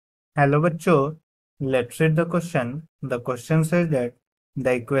Hello bachcho, let's read the question. The question says that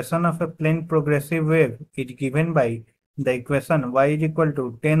the equation of a plane progressive wave is given by the equation y is equal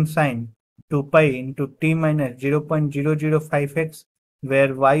to 10 sine 2 pi into t minus 0.005x,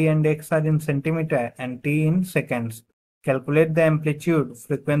 where y and x are in centimeter and t in seconds. Calculate the amplitude,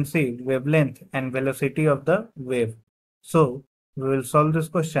 frequency, wavelength and velocity of the wave. So we will solve this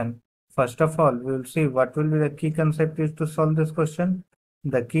question. First of all, we will see what will be the key concept used to solve this question.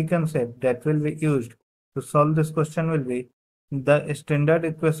 The key concept that will be used to solve this question will be the standard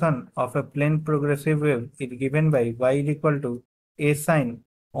equation of a plane progressive wave is given by y is equal to a sine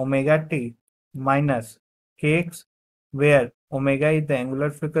omega t minus kx, where omega is the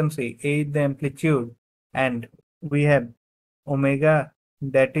angular frequency, a is the amplitude, and we have omega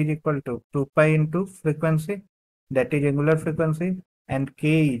that is equal to 2 pi into frequency, that is angular frequency, and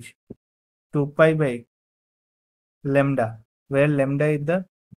k is 2 pi by lambda, where lambda is the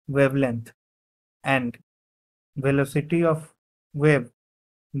wavelength, and velocity of wave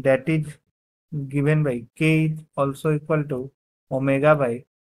that is given by k is also equal to omega by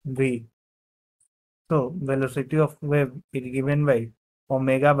v. So velocity of wave is given by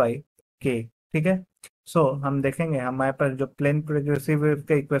omega by k. ठीक है. So हम देखेंगे हमारे पास जो plane progressive wave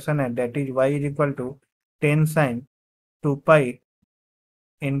का equation है that is y is equal to 10 sin 2 pi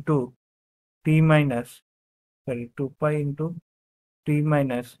into t minus 2 pi into t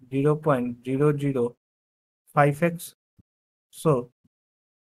minus 0.005x. So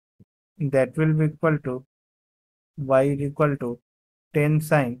that will be equal to y is equal to 10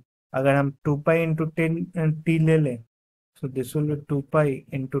 sin, अगर हम 2 pi into 10 t ले लें, so this will be 2 pi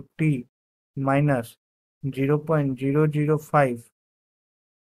into t minus 0.005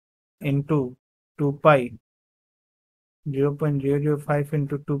 into 2 pi 0.005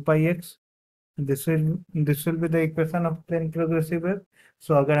 into 2 pi x. this will be the equation of plane progressive wave.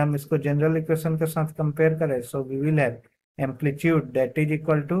 So अगर हम इसको general equation के साथ compare करें, so we will have amplitude that is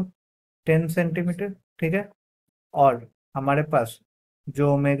equal to 10 centimetre. ठीक है. और हमारे पास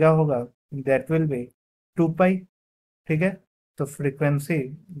जो ओमेगा होगा दैट विल बी 2 पाई. ठीक है. तो frequency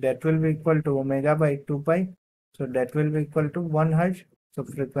that will be equal to omega by 2 pi, so that will be equal to 1 हर्ज. सो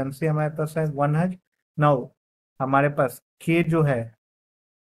फ्रीक्वेंसी हमारे पास है 1 हर्ज. नाउ हमारे पास के जो है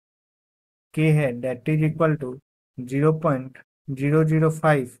that is equal to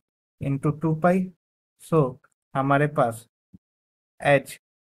 0.005 into 2 पाई. सो हमारे पास एच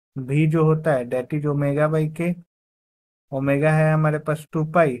भी जो होता है दैट इज ओमेगा बाई के. ओमेगा है हमारे पास 2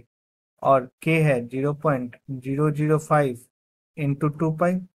 पाई और के है 0.005 into 2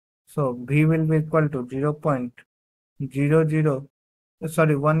 pi. So v will be equal to 0.00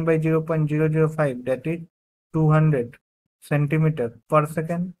 sorry 1 by 0.005 that is 200 centimetre पर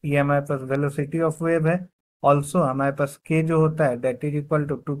सेकेंड. ये हमारे पास वेलोसिटी ऑफ वेव है. ऑल्सो हमारे पास k जो होता है that is equal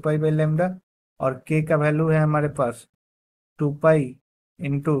to 2 pi by lambda, और k का वैल्यू है हमारे पास 2 पाई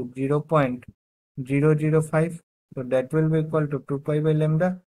इंटू 0.005, तो that will be equal to 2 pi by lambda.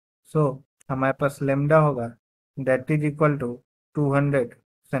 सो हमारे पास लेमडा होगा that is equal to 200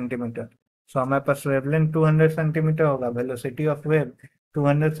 centimetre. सो हमारे पास वेवलेंथ 200 सेंटीमीटर होगा, वेलोसिटी ऑफ वेव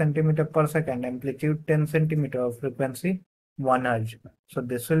 200 सेंटीमीटर पर सेकेंड, एम्पलीट्यूड 10 सेंटीमीटर और frequency 1 hertz. So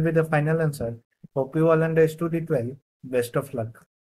this will be the final answer. Hope you all understood it well. Best of luck.